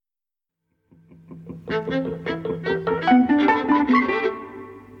Hello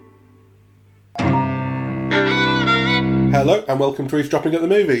and welcome to Eavesdropping at the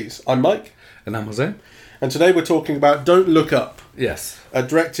Movies. I'm Mike. And I'm Jose. And today we're talking about Don't Look Up. Yes.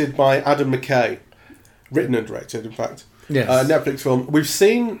 Directed by Adam McKay. Written and directed, in fact. Yes. Netflix film. We've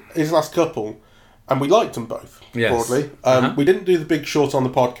seen his last couple and we liked them both, broadly. We didn't do The Big Short on the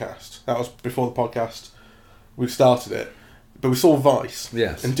podcast. That was before the podcast. We started it. But we saw Vice.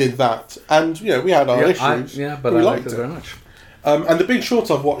 Yes. And did that. And, you know, we had our issues. But I liked it very much. And The Big Short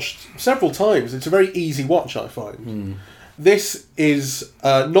I've watched several times. It's a very easy watch, I find. This is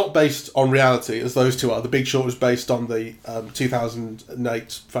not based on reality, as those two are. The Big Short is based on the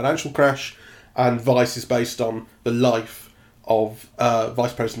 2008 financial crash, and Vice is based on the life of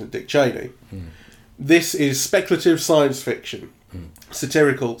Vice President Dick Cheney. This is speculative science fiction,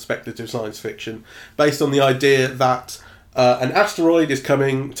 satirical speculative science fiction, based on the idea that an asteroid is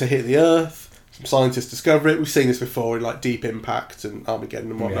coming to hit the Earth. Some scientists discover it. We've seen this before in like Deep Impact and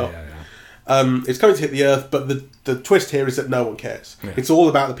Armageddon and whatnot. It's coming to hit the Earth, but the twist here is that no one cares. Yeah. It's all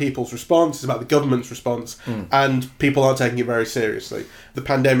about the people's response, it's about the government's response, and people aren't taking it very seriously. The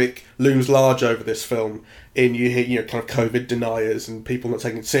pandemic looms large over this film. You hear kind of COVID deniers and people not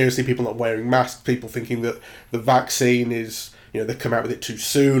taking it seriously, people not wearing masks, people thinking that the vaccine is, they've come out with it too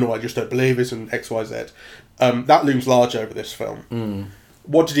soon, or I just don't believe it, and X, Y, Z. That looms large over this film.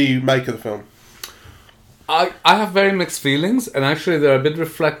 What did you make of the film? I have very mixed feelings, and actually they're a bit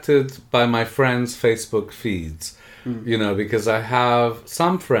reflected by my friends' Facebook feeds, because I have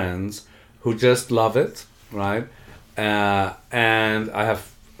some friends who just love it, right? And I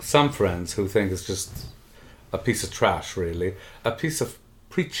have some friends who think it's just a piece of trash, really. A piece of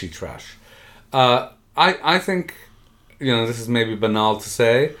preachy trash. I think, this is maybe banal to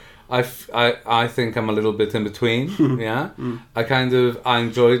say, I think I'm a little bit in between, yeah. I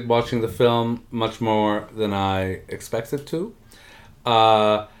enjoyed watching the film much more than I expected to.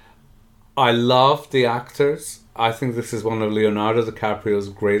 I love the actors. I think this is one of Leonardo DiCaprio's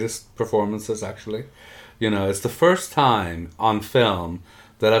greatest performances, actually. It's the first time on film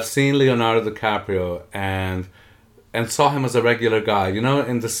that I've seen Leonardo DiCaprio and saw him as a regular guy.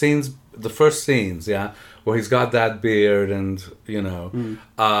 In the first scenes, yeah, where he's got that beard and and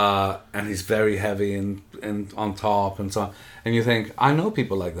he's very heavy and on top and so on. And you think, I know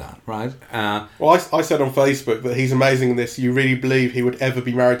people like that, right? Well, I said on Facebook that he's amazing in this. You really believe he would ever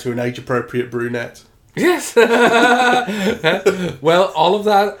be married to an age-appropriate brunette? Yes. Well, all of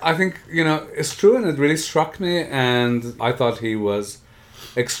that, I think, is true, and it really struck me, and I thought he was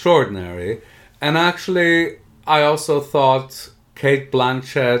extraordinary. And actually, I also thought Kate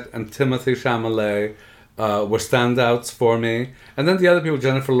Blanchett and Timothée Chalamet were standouts for me. And then the other people,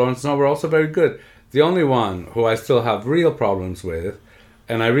 Jennifer Lawrence, were also very good. The only one who I still have real problems with,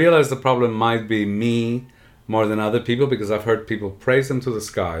 and I realize the problem might be me more than other people, because I've heard people praise him to the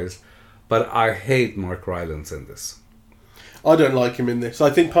skies, but I hate Mark Rylance in this. I don't like him in this. I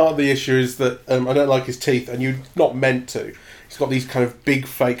think part of the issue is that I don't like his teeth, and you're not meant to. He's got these kind of big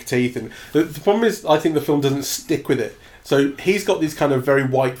fake teeth, and the problem is I think the film doesn't stick with it. So he's got these kind of very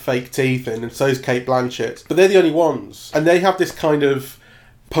white fake teeth in, and so is Kate Blanchett. But they're the only ones. And they have this kind of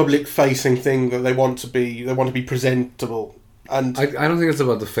public-facing thing that they want to be presentable. And I don't think it's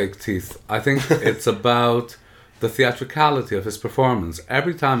about the fake teeth. I think it's about the theatricality of his performance.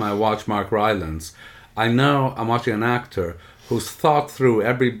 Every time I watch Mark Rylance, I know I'm watching an actor who's thought through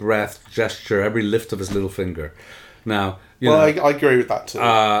every breath, gesture, every lift of his little finger. Now, I agree with that too.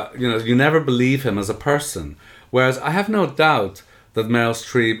 You never believe him as a person. Whereas I have no doubt that Meryl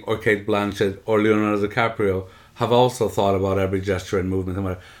Streep or Kate Blanchett or Leonardo DiCaprio have also thought about every gesture and movement and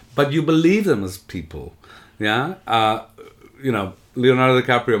whatever. But you believe them as people, yeah. Leonardo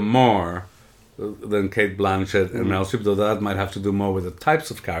DiCaprio more than Kate Blanchett and Meryl Streep, though that might have to do more with the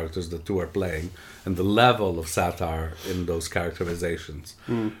types of characters the two are playing and the level of satire in those characterizations,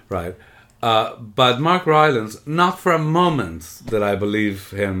 right? But Mark Rylance, not for a moment did I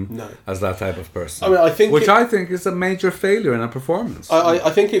believe him as that type of person. I think I think is a major failure in a performance. I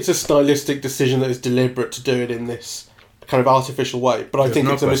think it's a stylistic decision that is deliberate to do it in this kind of artificial way, but I think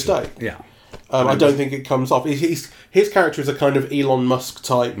it's a mistake. Yeah. I don't think it comes off. His character is a kind of Elon Musk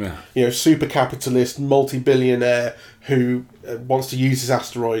type, super capitalist, multi-billionaire who wants to use his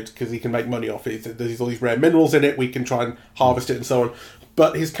asteroid because he can make money off it. There's all these rare minerals in it, we can try and harvest it and so on.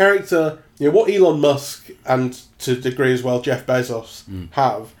 But his character, what Elon Musk and to a degree as well Jeff Bezos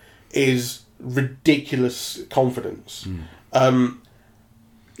have is ridiculous confidence. Kind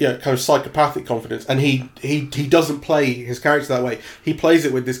of psychopathic confidence, and he doesn't play his character that way. He plays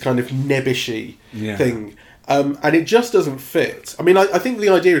it with this kind of nebbishy thing, And it just doesn't fit. I mean, I think the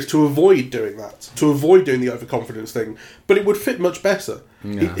idea is to avoid doing that, to avoid doing the overconfidence thing, but it would fit much better.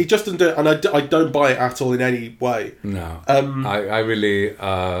 Yeah. It just doesn't do it, and I don't buy it at all in any way. No. I really...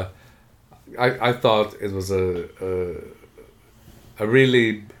 I thought it was a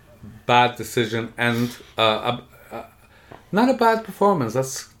really bad decision and not a bad performance,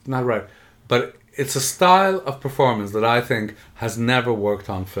 that's not right, but it's a style of performance that I think has never worked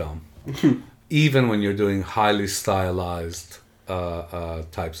on film. Even when you're doing highly stylized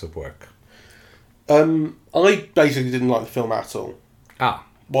types of work. I basically didn't like the film at all.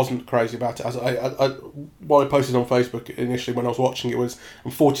 Wasn't crazy about it. What I posted on Facebook initially when I was watching it was,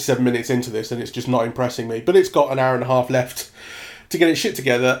 I'm 47 minutes into this and it's just not impressing me. But it's got an hour and a half left to get its shit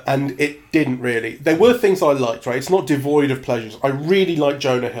together, and it didn't really. There were things I liked, right? It's not devoid of pleasures. I really liked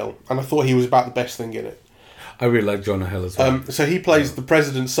Jonah Hill, and I thought he was about the best thing in it. I really like Jonah Hill as well. So he plays the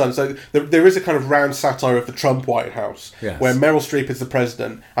president's son. So there is a kind of round satire of the Trump White House, yes, where Meryl Streep is the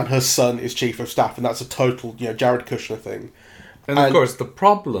president and her son is chief of staff, and that's a total, Jared Kushner thing. And of course, the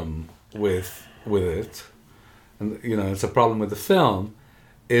problem with it, and it's a problem with the film,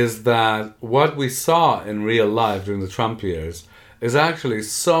 is that what we saw in real life during the Trump years is actually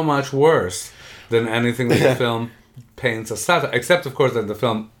so much worse than anything that the film paints as satire. Except, of course, that in the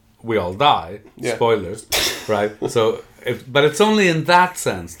film we all die. Yeah. Spoilers, right? So, but it's only in that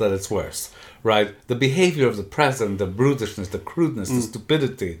sense that it's worse, right? The behavior of the president, the brutishness, the crudeness, the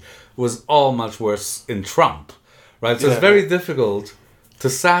stupidity was all much worse in Trump, right? So it's very difficult to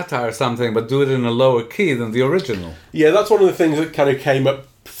satire something but do it in a lower key than the original. Yeah, that's one of the things that kind of came up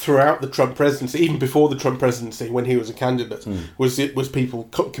throughout the Trump presidency, even before the Trump presidency, when he was a candidate, was people,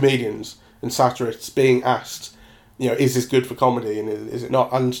 comedians and satirists being asked, is this good for comedy and is it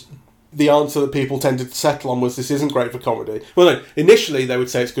not? And the answer that people tended to settle on was, this isn't great for comedy. Well, no, initially they would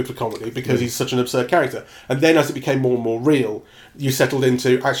say it's good for comedy because he's such an absurd character. And then as it became more and more real, you settled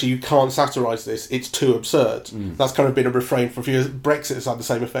into, actually, you can't satirise this, it's too absurd. That's kind of been a refrain for a few years. Brexit has had the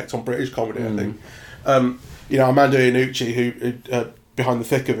same effect on British comedy, I think. Armando Iannucci, who Behind the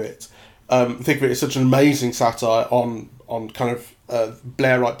Thick of It, is such an amazing satire on kind of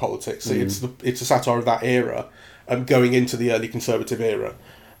Blairite politics. So it's a satire of that era, going into the early Conservative era.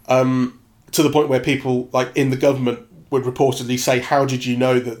 To the point where people in the government would reportedly say, how did you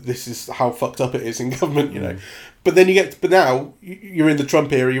know that this is how fucked up it is in government, But then but now you're in the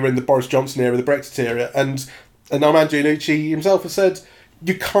Trump era, you're in the Boris Johnson era, the Brexit era, and Armando Iannucci himself has said,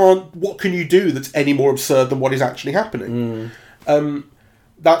 what can you do that's any more absurd than what is actually happening?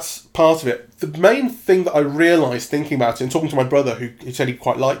 That's part of it. The main thing that I realised thinking about it, and talking to my brother who said he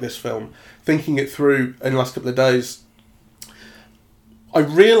quite liked this film, thinking it through in the last couple of days, I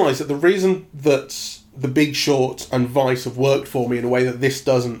realised that the reason that The Big Short and Vice have worked for me in a way that this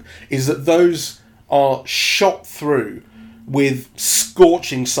doesn't is that those are shot through with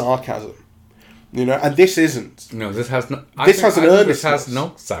scorching sarcasm. And this isn't. No, this has no. This has an earnestness. This has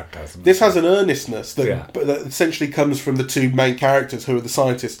no sarcasm. This has an earnestness that essentially comes from the two main characters, who are the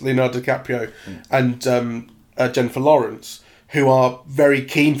scientists, Leonardo DiCaprio and Jennifer Lawrence, who are very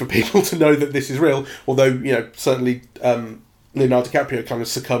keen for people to know that this is real. Although certainly Leonardo DiCaprio kind of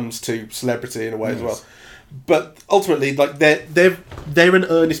succumbs to celebrity in a way as well. But ultimately, they're an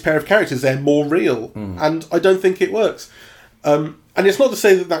earnest pair of characters. They're more real, and I don't think it works. And it's not to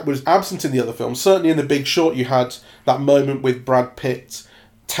say that was absent in the other films. Certainly in The Big Short, you had that moment with Brad Pitt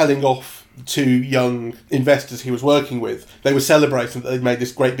telling off two young investors he was working with. They were celebrating that they'd made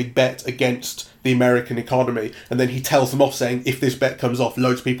this great big bet against the American economy, and then he tells them off saying, if this bet comes off,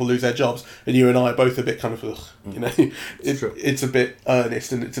 loads of people lose their jobs. And you and I are both a bit kind of, it's a bit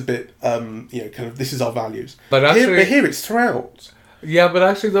earnest, and it's a bit, kind of, this is our values. But actually, here it's throughout. Yeah, but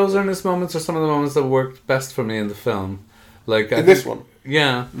actually those earnest moments are some of the moments that worked best for me in the film. This one?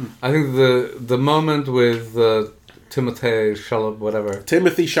 Yeah. I think the moment with Timothy Chalamet.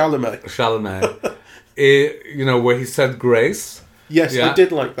 Where he said grace. Yes, I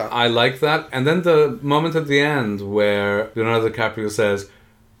did like that. I like that. And then the moment at the end where Leonardo DiCaprio says,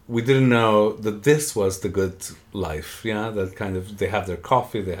 we didn't know that this was the good life. Yeah, that kind of, they have their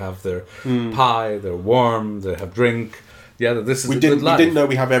coffee, they have their pie, they're warm, they have drink. Yeah, that this is good life. We didn't know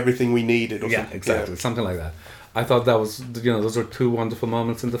we have everything we needed. Or something. Exactly. Something like that. I thought that was, those were two wonderful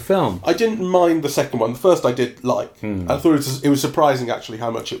moments in the film. I didn't mind the second one. The first I did like. I thought it was surprising actually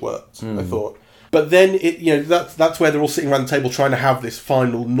how much it worked. I thought, but then that's where they're all sitting around the table trying to have this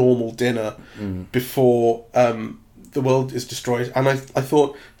final normal dinner before the world is destroyed. And I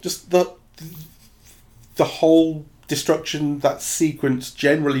thought just the whole destruction, that sequence,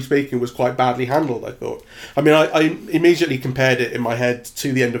 generally speaking, was quite badly handled. I thought. I mean, I immediately compared it in my head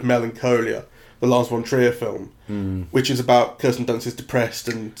to the end of Melancholia. the Lars von Trier film, which is about Kirsten Dunst is depressed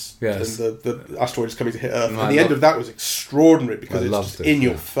and the asteroid is coming to hit Earth. And the end of that was extraordinary because it's just in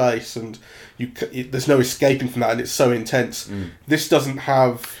your face and there's no escaping from that, and it's so intense. This doesn't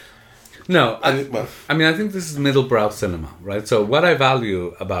have... No, I mean, I think this is middle-brow cinema, right? So what I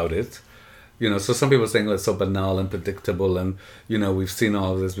value about it, so some people are saying, it's so banal and predictable and, we've seen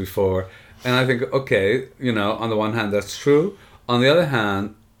all of this before. And I think, okay, on the one hand, that's true. On the other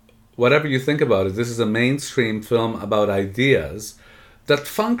hand, whatever you think about it, this is a mainstream film about ideas that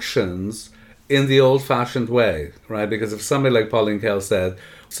functions in the old-fashioned way, right? Because if somebody like Pauline Kael said,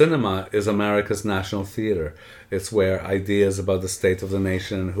 cinema is America's national theater. It's where ideas about the state of the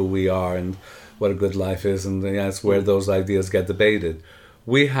nation and who we are and what a good life is, and it's where those ideas get debated.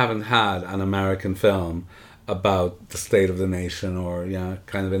 We haven't had an American film about the state of the nation or,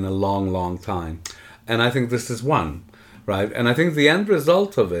 kind of in a long, long time. And I think this is one. Right, and I think the end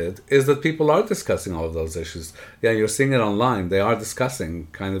result of it is that people are discussing all of those issues. Yeah, you're seeing it online. They are discussing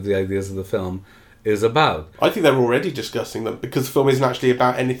kind of the ideas of the film is about. I think they're already discussing them because the film isn't actually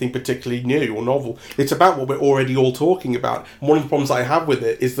about anything particularly new or novel. It's about what we're already all talking about. And one of the problems I have with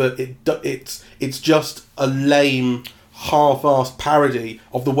it is that it's just a lame, half-assed parody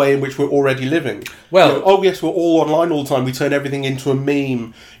of the way in which we're already living. Well, oh yes, we're all online all the time. We turn everything into a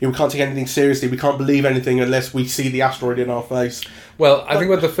meme. We can't take anything seriously. We can't believe anything unless we see the asteroid in our face. Well, I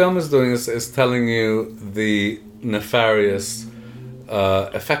think what the film is doing is telling you the nefarious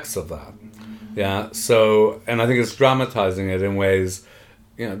effects of that. Yeah. So, and I think it's dramatizing it in ways,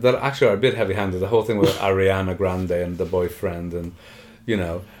 that actually are a bit heavy-handed. The whole thing with Ariana Grande and the boyfriend, and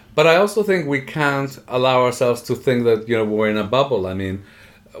But I also think we can't allow ourselves to think that, we're in a bubble. I mean,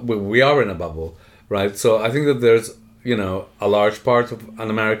 we are in a bubble, right? So I think that there's, a large part of an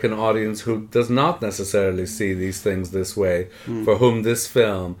American audience who does not necessarily see these things this way, for whom this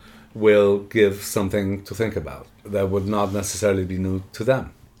film will give something to think about that would not necessarily be new to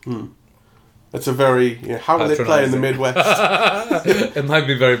them. It's a very, how will it play in the Midwest? It might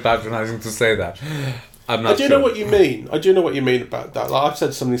be very patronizing to say that. I'm not I do know what you mean. I do know what you mean about that. Like, I've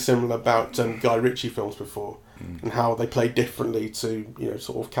said something similar about Guy Ritchie films before, and how they play differently to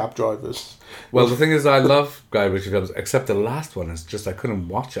sort of cab drivers. Well, the thing is, I love Guy Ritchie films, except the last one is just I couldn't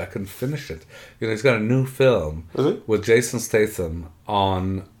watch it. I couldn't finish it. He's got a new film with Jason Statham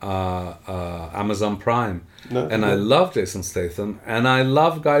on Amazon Prime, I love Jason Statham and I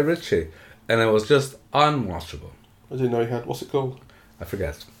love Guy Ritchie, and it was just unwatchable. I didn't know he had. What's it called? I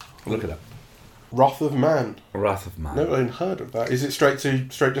forget. Look it up. Wrath of Man. Wrath of Man. No, I hadn't heard of that. Is it straight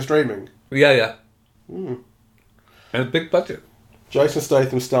to streaming? Yeah. And a big budget. Jason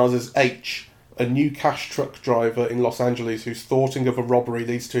Statham stars as H, a new cash truck driver in Los Angeles whose thwarting of a robbery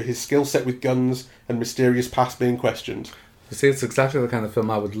leads to his skill set with guns and mysterious past being questioned. You see, it's exactly the kind of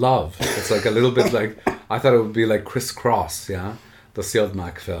film I would love. It's like a little bit like, I thought it would be like Criss Cross, the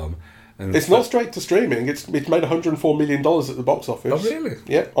Siodmak film. And it's not straight to streaming. It's made $104 million at the box office. Oh, really?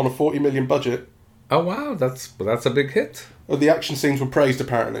 Yeah, on a $40 million budget. Oh, wow, that's a big hit. Well, the action scenes were praised,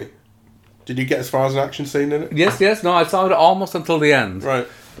 apparently. Did you get as far as an action scene in it? Yes, no, I saw it almost until the end. Right.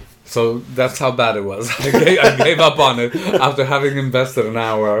 So that's how bad it was. I gave up on it after having invested an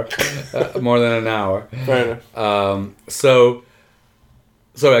hour, more than an hour. Fair enough.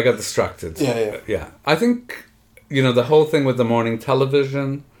 Sorry, I got distracted. Yeah. I think, the whole thing with the morning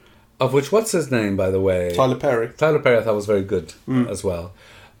television, of which, what's his name, by the way? Tyler Perry, I thought was very good as well.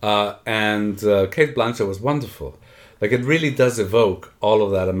 And Cate Blanchett was wonderful. Like, it really does evoke all of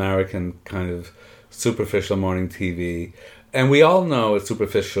that American kind of superficial morning TV. And we all know it's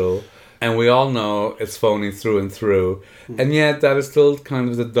superficial, and we all know it's phony through and through. And yet that is still kind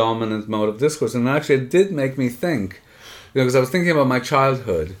of the dominant mode of discourse. And actually it did make me think, because I was thinking about my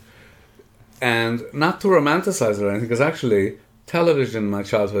childhood, and not to romanticize it or anything, because actually television in my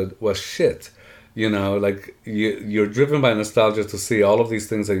childhood was shit. Like you're driven by nostalgia to see all of these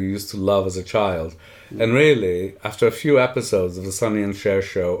things that you used to love as a child. And really, after a few episodes of the Sonny and Cher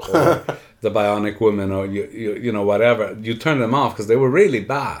show or the Bionic Woman or you whatever, you turn them off because they were really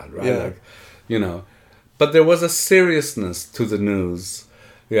bad, right? Yeah. But there was a seriousness to the news,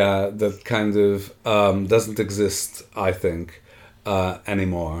 that kind of doesn't exist, I think,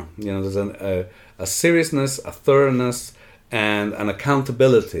 anymore. There's a seriousness, a thoroughness, and an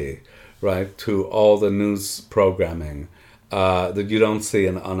accountability, right, to all the news programming that you don't see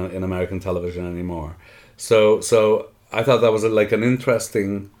in American television anymore. So I thought that was like an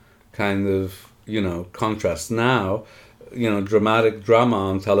interesting kind of contrast. Now, dramatic drama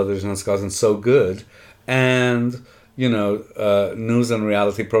on television has gotten so good, and news and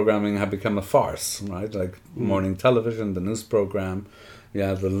reality programming have become a farce, right? Like morning television, the news program,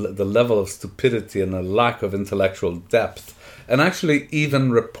 Yeah, the level of stupidity and the lack of intellectual depth, and actually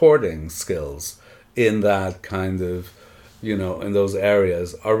even reporting skills in that kind of, in those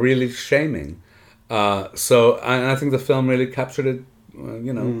areas are really shaming. So I think the film really captured it,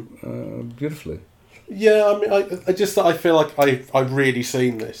 beautifully. Yeah, I mean, I feel like I've really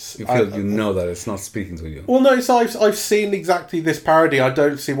seen this. You feel that it's not speaking to you. Well, no, I've seen exactly this parody. I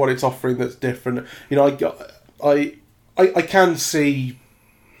don't see what it's offering that's different. I can see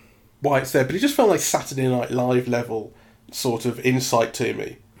why it's there, but it just felt like Saturday Night Live level sort of insight to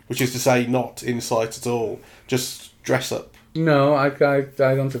me, which is to say, not insight at all, just dress up. No, I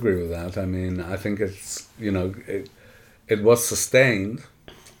don't agree with that. I mean, I think it's it was sustained,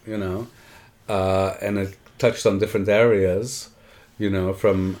 and it touched on different areas,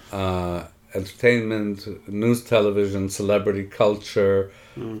 from entertainment, news, television, celebrity culture,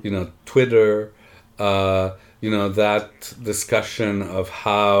 Twitter. That discussion of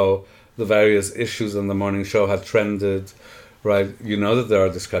how the various issues on the morning show had trended, right? That there are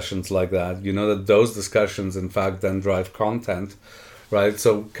discussions like that. That those discussions, in fact, then drive content, right?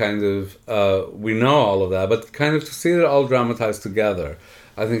 So kind of, we know all of that, but kind of to see it all dramatized together,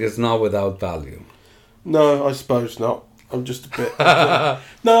 I think it's not without value. No, I suppose not. I'm just a bit...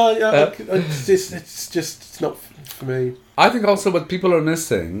 it's not for me. I think also what people are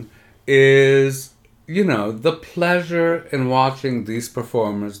missing is... the pleasure in watching these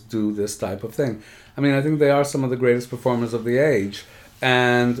performers do this type of thing. I mean, I think they are some of the greatest performers of the age,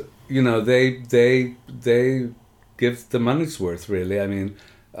 and they give the money's worth, really. I mean,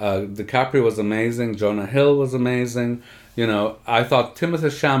 DiCaprio was amazing, Jonah Hill was amazing. I thought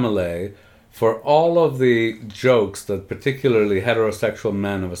Timothée Chalamet, for all of the jokes that particularly heterosexual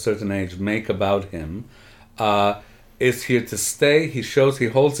men of a certain age make about him, is here to stay. He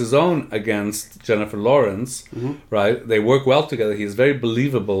holds his own against Jennifer Lawrence, right? They work well together. He's very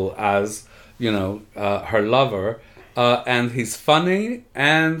believable as, her lover. And he's funny,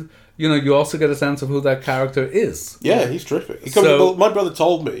 and, you also get a sense of who that character is. Yeah, he's terrific. My brother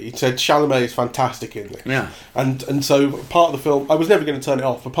told me, he said Chalamet is fantastic in this. Yeah. And so part of the film, I was never going to turn it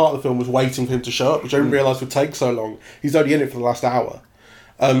off, but part of the film was waiting for him to show up, which I didn't realise would take so long. He's only in it for the last hour.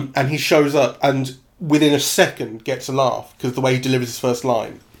 And he shows up, and within a second gets a laugh because the way he delivers his first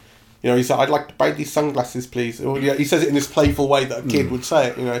line. He said, "I'd like to buy these sunglasses, please." Or, he says it in this playful way that a kid would say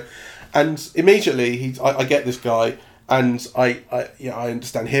it. And immediately I get this guy, and I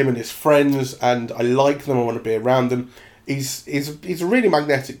understand him and his friends, and I like them. I want to be around them. He's a really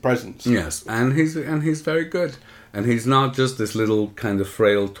magnetic presence. Yes, and he's very good, and he's not just this little kind of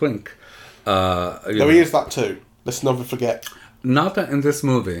frail twink. No, he is that too. Let's never forget. Not in this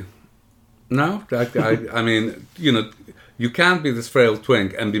movie. No, I mean, you can't be this frail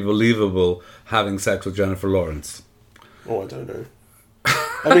twink and be believable having sex with Jennifer Lawrence. Oh, I don't know.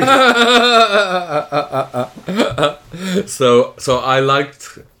 So I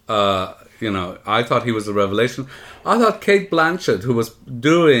liked, I thought he was a revelation. I thought Cate Blanchett, who was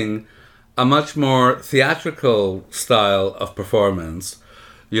doing a much more theatrical style of performance,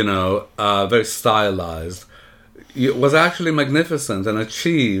 very stylized, was actually magnificent and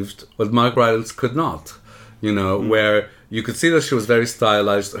achieved what Mark Rylance could not, where you could see that she was very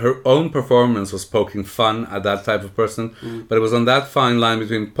stylized. Her own performance was poking fun at that type of person, but it was on that fine line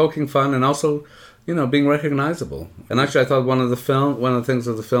between poking fun and also, being recognizable. And actually I thought one of the things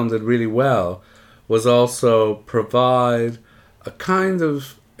that the film did really well was also provide a kind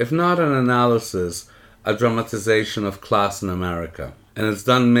of, if not an analysis, a dramatization of class in America. And it's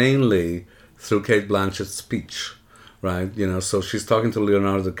done mainly through Cate Blanchett's speech. Right, so she's talking to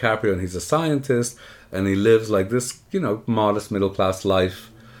Leonardo DiCaprio, and he's a scientist, and he lives like this, modest middle class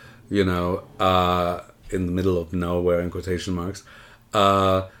life, in the middle of nowhere, in quotation marks,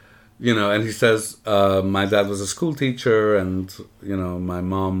 and he says, my dad was a school teacher, and my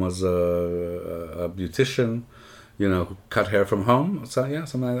mom was a beautician, who cut hair from home, so yeah,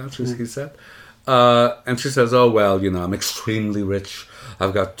 something like that. He said, and she says, "Oh well, I'm extremely rich.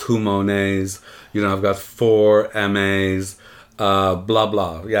 I've got 2 Monets, I've got 4 MAs, blah,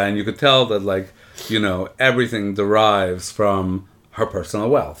 blah." Yeah, and you could tell that, everything derives from her personal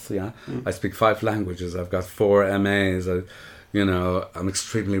wealth, yeah? I speak 5 languages, I've got 4 MAs, I'm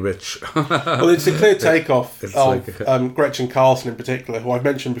extremely rich. Well, it's a clear takeoff of Gretchen Carlson in particular, who I've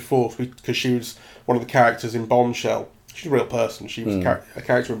mentioned before, because she was one of the characters in Bombshell. She's a real person, she was a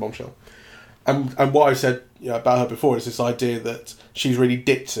character in Bombshell. And what I've said about her before is this idea that she's really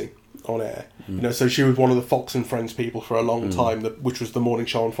ditzy on air. So she was one of the Fox and Friends people for a long time, which was the morning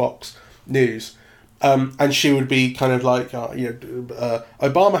show on Fox News. And she would be kind of like,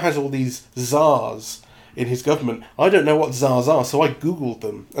 Obama has all these czars in his government. I don't know what czars are, so I Googled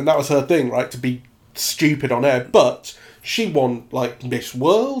them. And that was her thing, right, to be stupid on air. But she won, like, Miss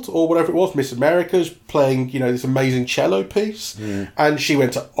World, or whatever it was, Miss America's, playing, you know, this amazing cello piece. And she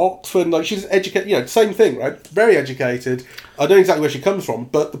went to Oxford, like, she's educated, you know, same thing, right? Very educated. I don't know exactly where she comes from,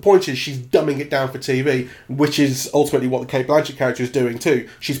 but the point is she's dumbing it down for TV, which is ultimately what the Kate Blanchett character is doing too.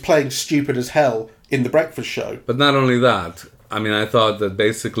 She's playing stupid as hell in The Breakfast Show. But not only that, I mean, I thought that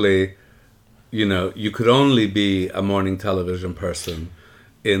basically, you know, you could only be a morning television person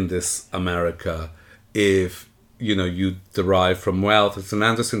in this America if, you know, you derive from wealth. It's an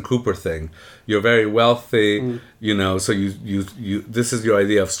Anderson Cooper thing. You're very wealthy, you know, so you this is your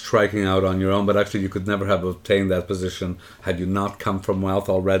idea of striking out on your own, but actually you could never have obtained that position had you not come from wealth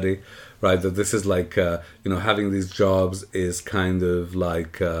already, right? That this is like, you know, having these jobs is kind of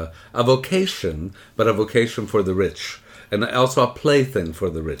like a vocation, but a vocation for the rich, and also a plaything for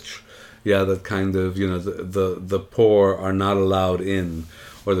the rich. Yeah, that kind of, you know, the poor are not allowed in,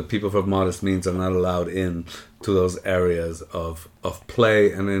 or the people of modest means are not allowed in to those areas of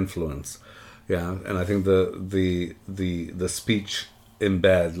play and influence. Yeah, and I think the speech in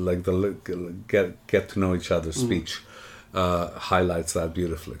bed, like the get to know each other speech, highlights that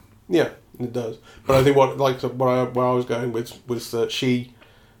beautifully. Yeah, it does. But I think where I was going with was that she's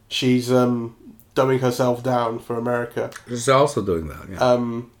dumbing herself down for America. She's also doing that.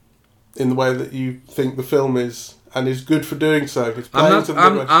 Yeah. In the way that you think the film is. And is good for doing so. It's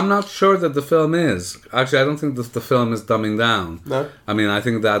I'm not sure that the film is. Actually, I don't think that the film is dumbing down. No? I mean, I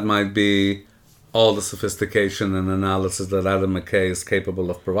think that might be all the sophistication and analysis that Adam McKay is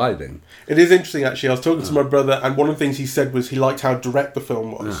capable of providing. It is interesting, actually. I was talking to my brother, and one of the things he said was he liked how direct the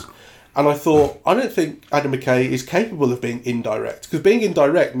film was. Yeah. And I thought, I don't think Adam McKay is capable of being indirect. Because being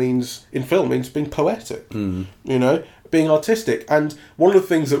indirect means, in film, means being poetic. You know? Being artistic. And one of the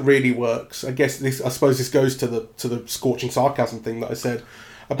things that really works, I suppose this goes to the scorching sarcasm thing that I said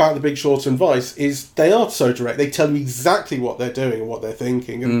about The Big Short and Vice, is they are so direct. They tell you exactly what they're doing and what they're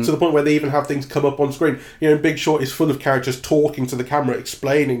thinking, and to the point where they even have things come up on screen. You know, Big Short is full of characters talking to the camera,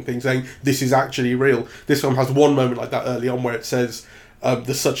 explaining things, saying this is actually real. This film has one moment like that early on where it says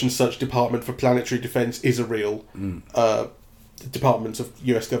the such and such Department for Planetary Defence is a real department of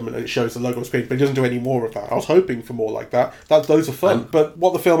US government, and it shows the logo on screen, but it doesn't do any more of that. I was hoping for more like that. Those are fun. But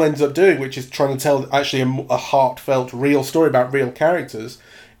what the film ends up doing, which is trying to tell actually a heartfelt, real story about real characters,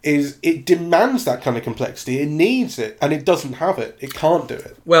 is it demands that kind of complexity. It needs it, and it doesn't have it. It can't do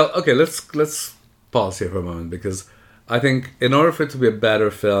it. Well, okay, let's pause here for a moment, because I think in order for it to be a better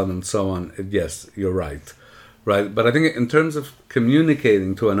film and so on, yes, you're right. But I think in terms of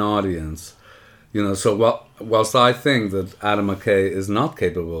communicating to an audience, you know, so whilst I think that Adam McKay is not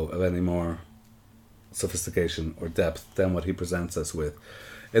capable of any more sophistication or depth than what he presents us with,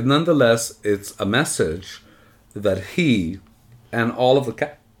 nonetheless, it's a message that he and all of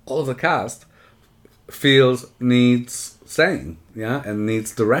the cast feels needs saying, yeah, and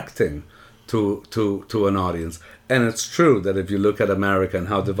needs directing to an audience. And it's true that if you look at America and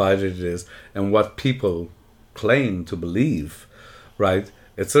how divided it is and what people claim to believe, right?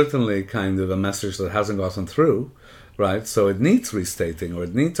 It's certainly kind of a message that hasn't gotten through, right? So it needs restating, or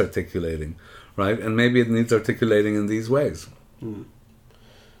it needs articulating, right? And maybe it needs articulating in these ways.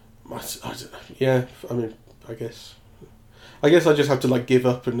 Yeah, I mean, I guess I just have to like give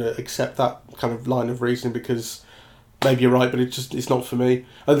up and accept that kind of line of reasoning, because maybe you're right, but it's not for me.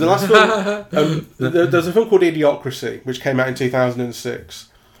 The last film, there's a film called Idiocracy, which came out in 2006.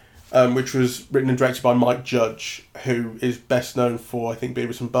 Which was written and directed by Mike Judge, who is best known for, I think,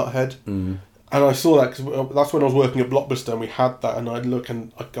 Beavis and Butthead. And I saw that because that's when I was working at Blockbuster, and we had that, and I'd look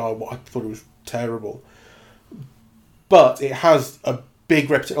and I'd go, I thought it was terrible. But it has a big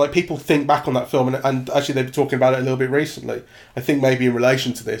reputation. Like, people think back on that film, and actually they've been talking about it a little bit recently. I think maybe in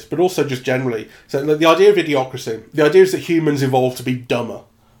relation to this, but also just generally. So the idea of Idiocracy, the idea is that humans evolve to be dumber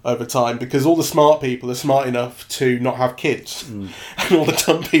over time, because all the smart people are smart enough to not have kids, and all the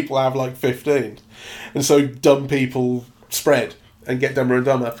dumb people have like 15, and so dumb people spread and get dumber and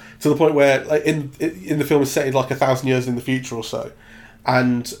dumber, to the point where, like, in the film, it's set in like 1,000 years in the future or so,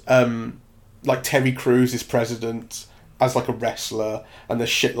 and like Terry Crews is president as like a wrestler, and there's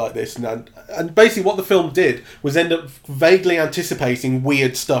shit like this, and basically what the film did was end up vaguely anticipating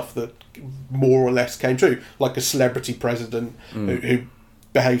weird stuff that more or less came true, like a celebrity president who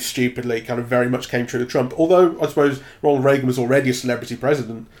behaved stupidly, kind of very much came true to Trump. Although, I suppose, Ronald Reagan was already a celebrity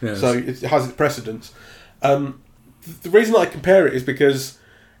president, yes. So it has its precedence. The reason that I compare it is because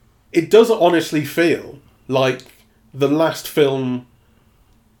it does honestly feel like the last film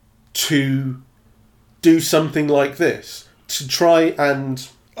to do something like this, to try and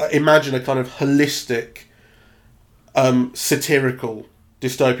imagine a kind of holistic, satirical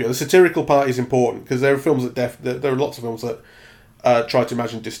dystopia. The satirical part is important because there are films that there are lots of films that try to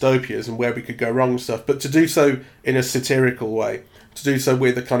imagine dystopias and where we could go wrong and stuff. But to do so in a satirical way, to do so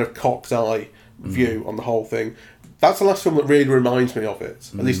with a kind of cocked eye view on the whole thing, that's the last film that really reminds me of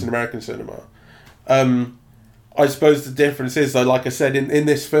it, at least in American cinema. I suppose the difference is, though, like I said, in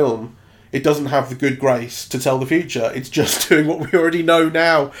this film, it doesn't have the good grace to tell the future. It's just doing what we already know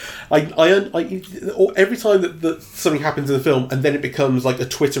now. Every time that something happens in the film and then it becomes like a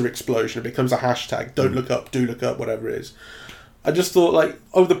Twitter explosion, it becomes a hashtag, don't look up, do look up, whatever it is. I just thought,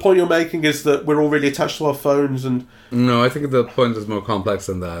 the point you're making is that we're all really attached to our phones and... No, I think the point is more complex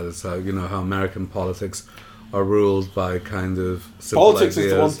than that. It's how, how American politics are ruled by kind of simple politics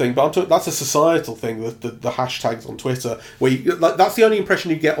ideas. Is the one thing, but that's a societal thing. The hashtags on Twitter, where that's the only impression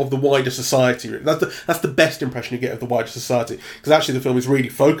you get of the wider society. That's the best impression you get of the wider society, because actually the film is really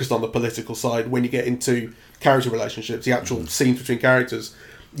focused on the political side. When you get into character relationships, the actual scenes between characters,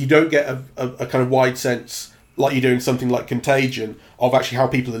 you don't get a kind of wide sense like you do in something like Contagion of actually how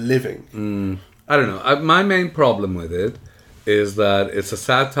people are living. I don't know. My main problem with it is that it's a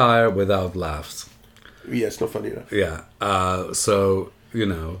satire without laughs. Yeah, it's not funny enough. Yeah. There's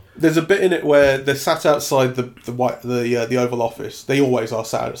a bit in it where they're sat outside the Oval Office. They always are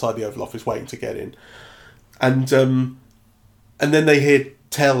sat outside the Oval Office waiting to get in, and then they hear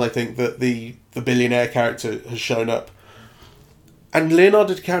tell, I think, that the billionaire character has shown up, and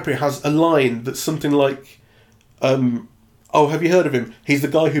Leonardo DiCaprio has a line that's something like, "Oh, have you heard of him? He's the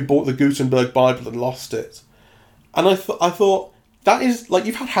guy who bought the Gutenberg Bible and lost it." And I thought. That is,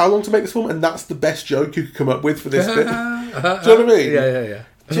 you've had how long to make this film, and that's the best joke you could come up with for this bit? Do you know what I mean? Yeah.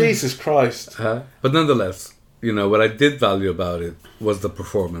 Jesus Christ. But nonetheless, what I did value about it was the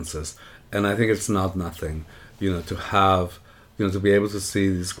performances. And I think it's not nothing, to have, to be able to see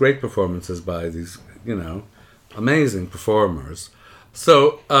these great performances by these, amazing performers.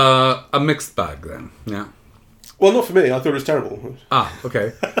 So, a mixed bag then, yeah. Well, not for me. I thought it was terrible. Ah,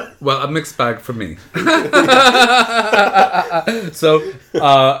 okay. Well, a mixed bag for me. So,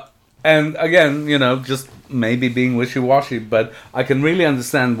 and again, just maybe being wishy-washy, but I can really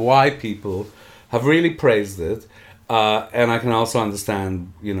understand why people have really praised it. And I can also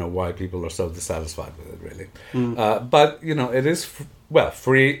understand, why people are so dissatisfied with it, really. But, it is,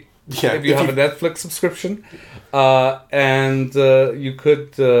 free if you have a Netflix subscription. And you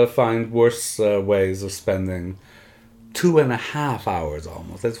could find worse ways of spending 2.5 hours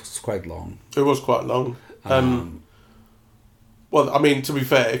almost. That was quite long. It was quite long. Well, I mean, to be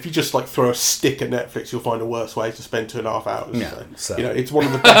fair, if you just throw a stick at Netflix, you'll find a worse way to spend 2.5 hours. Yeah, so. It's one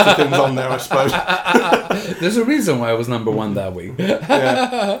of the better things on there, I suppose. There's a reason why I was number one that week.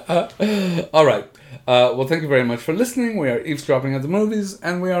 Yeah. All right. Well, thank you very much for listening. We are eavesdropping at the movies,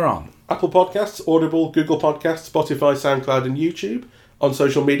 and we are on Apple Podcasts, Audible, Google Podcasts, Spotify, SoundCloud, and YouTube. On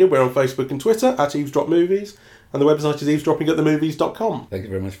social media, we're on Facebook and Twitter at Eavesdrop Movies, and the website is eavesdroppingatthemovies.com. Thank you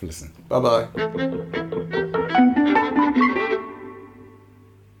very much for listening. Bye-bye.